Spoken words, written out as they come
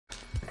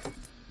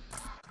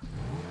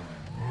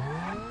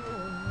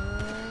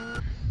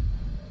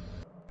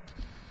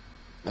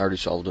already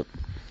solved it.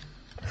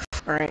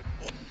 Alright.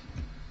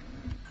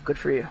 Good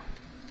for you.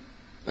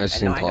 It's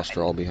the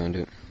imposter all behind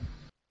it.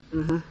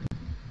 Mm-hmm.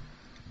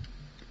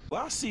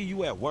 Well, I see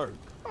you at work.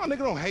 Oh, nigga,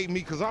 don't hate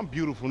me because I'm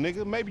beautiful,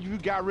 nigga. Maybe if you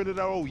got rid of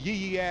that old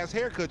yee-yee ass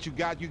haircut you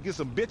got, you get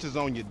some bitches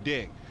on your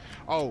dick.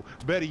 Oh,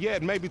 better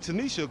yet, maybe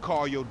Tanisha will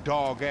call your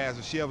dog ass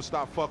if she ever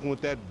stop fucking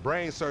with that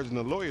brain surgeon,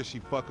 the lawyer she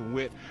fucking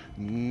with,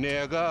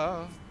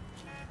 nigga.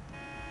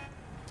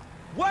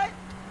 What?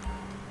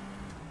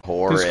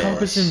 This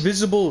cop is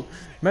invisible.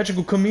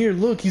 Magical, come here.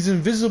 Look, he's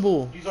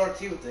invisible. Use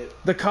RT with it.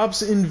 The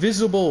cop's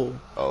invisible.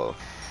 Oh.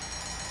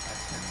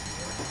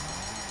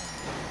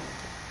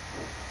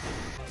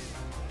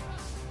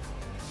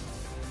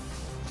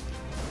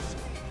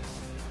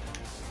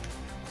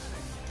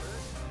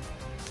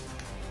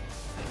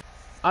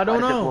 I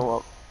don't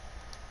know.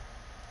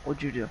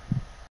 What'd you do?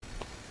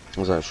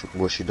 That's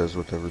what she does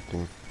with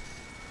everything.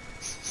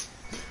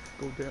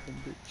 Go down,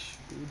 bitch.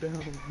 Go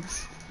down.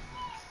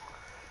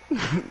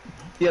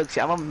 Yo,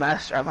 see, I'm a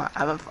master. I'm a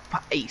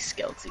ace,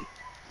 Skelty.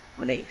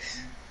 I'm an ace.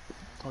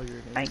 Oh, you're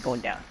an ace. I ain't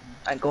going down.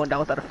 I ain't going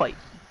down without a fight.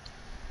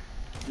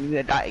 You're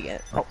gonna die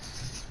again. Oh.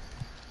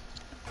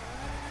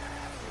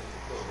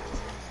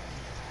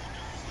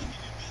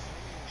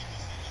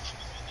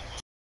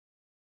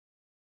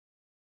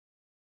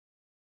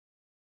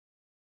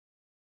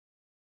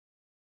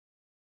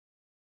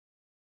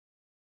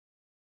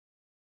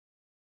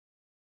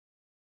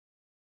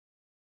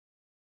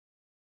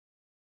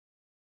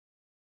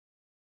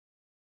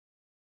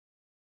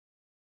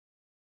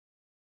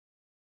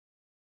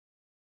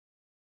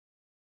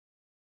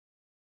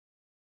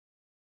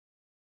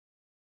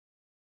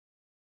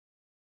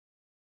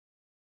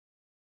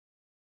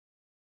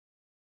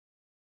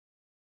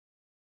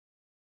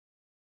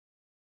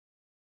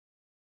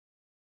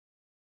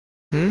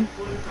 Hmm? Here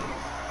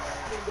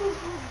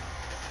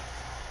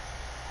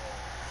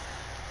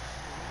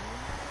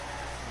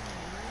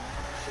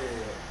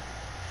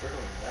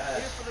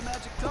for the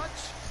magic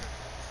touch?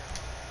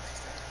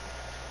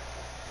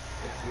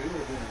 If we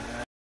were doing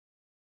that.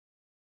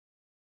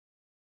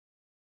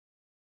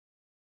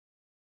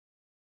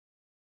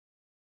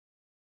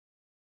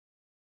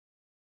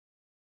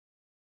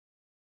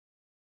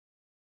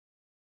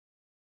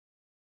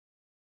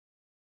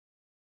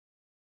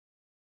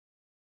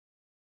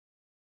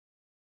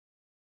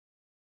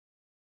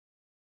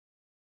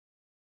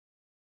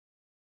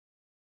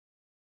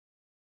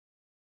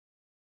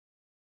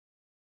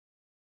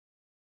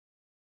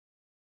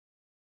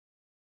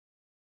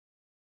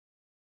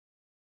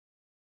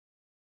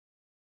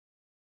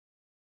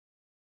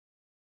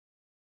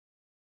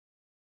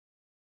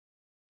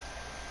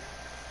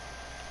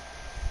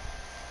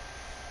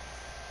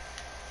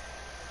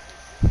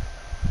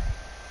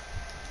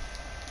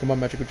 Come on,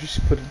 Magic.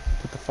 Just put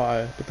the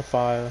fire. Put the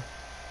fire.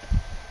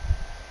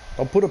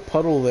 I'll put a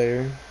puddle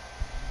there.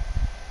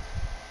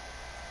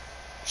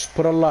 Just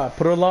put a lot.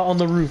 Put a lot on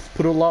the roof.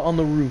 Put a lot on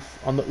the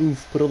roof. On the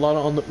oof. Put a lot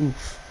on the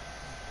oof.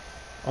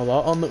 A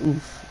lot on the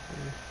oof.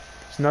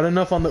 It's not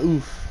enough on the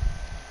oof.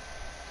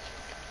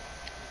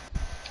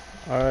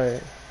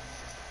 Alright.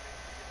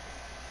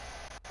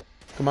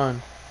 Come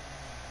on.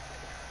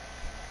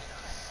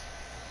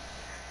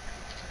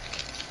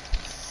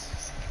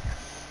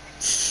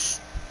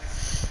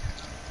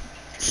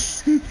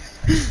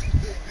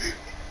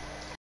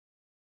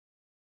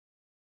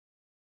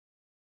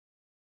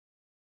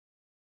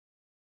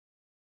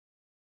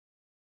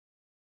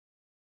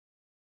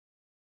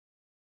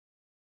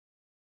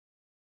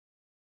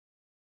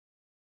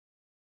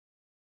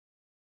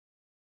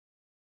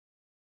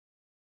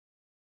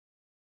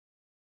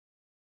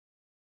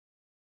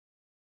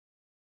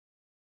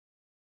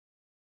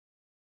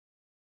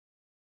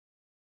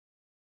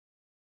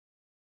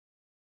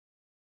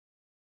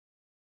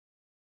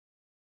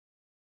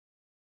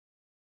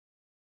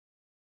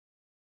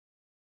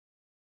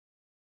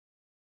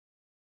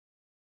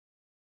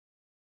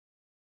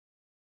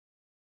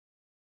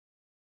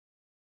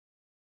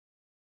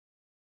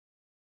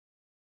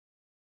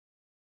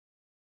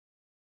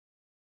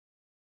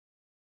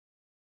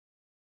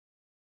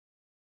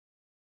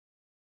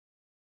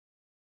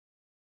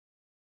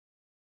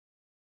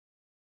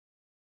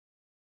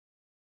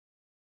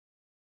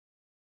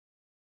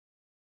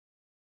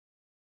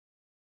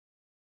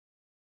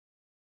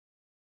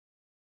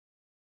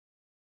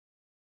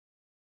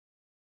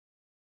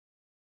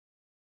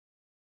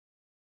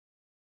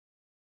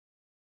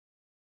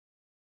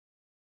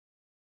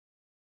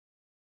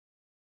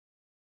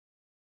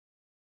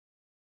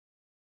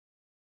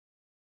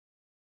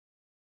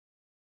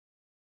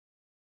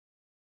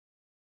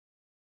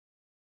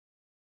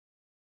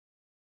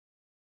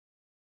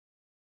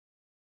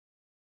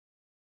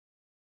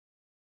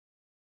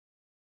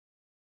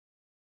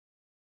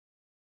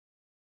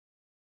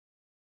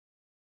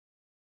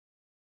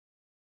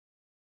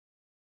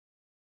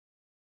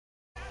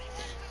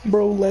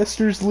 Bro,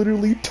 Lester's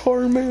literally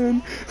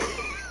Tarman.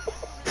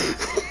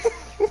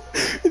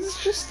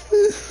 It's just...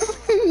 Look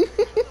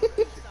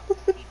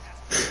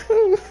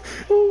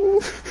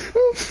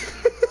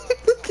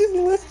at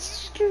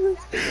Lester.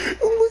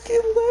 Look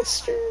at Lester.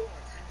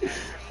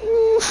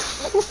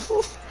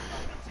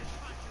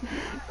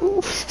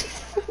 Oh,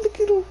 look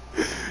at him.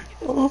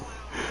 Oh,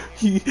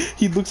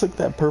 he looks like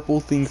that purple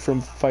thing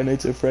from Five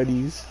Nights at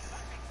Freddy's.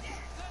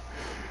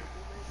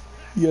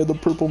 Yeah, the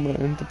purple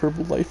man, the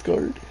purple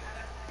lifeguard.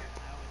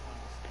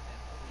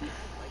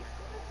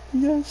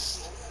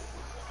 Yes.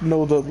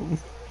 No,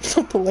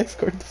 not the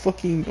lifeguard, the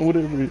fucking,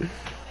 whatever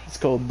it's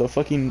called, the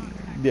fucking,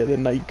 yeah, the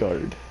night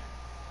guard.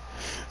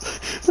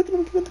 Look at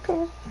him get in the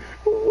car.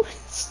 Oh,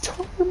 it's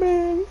Tar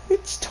Man.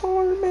 It's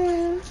Tar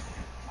Man.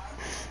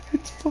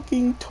 It's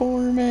fucking Tar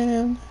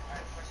Man.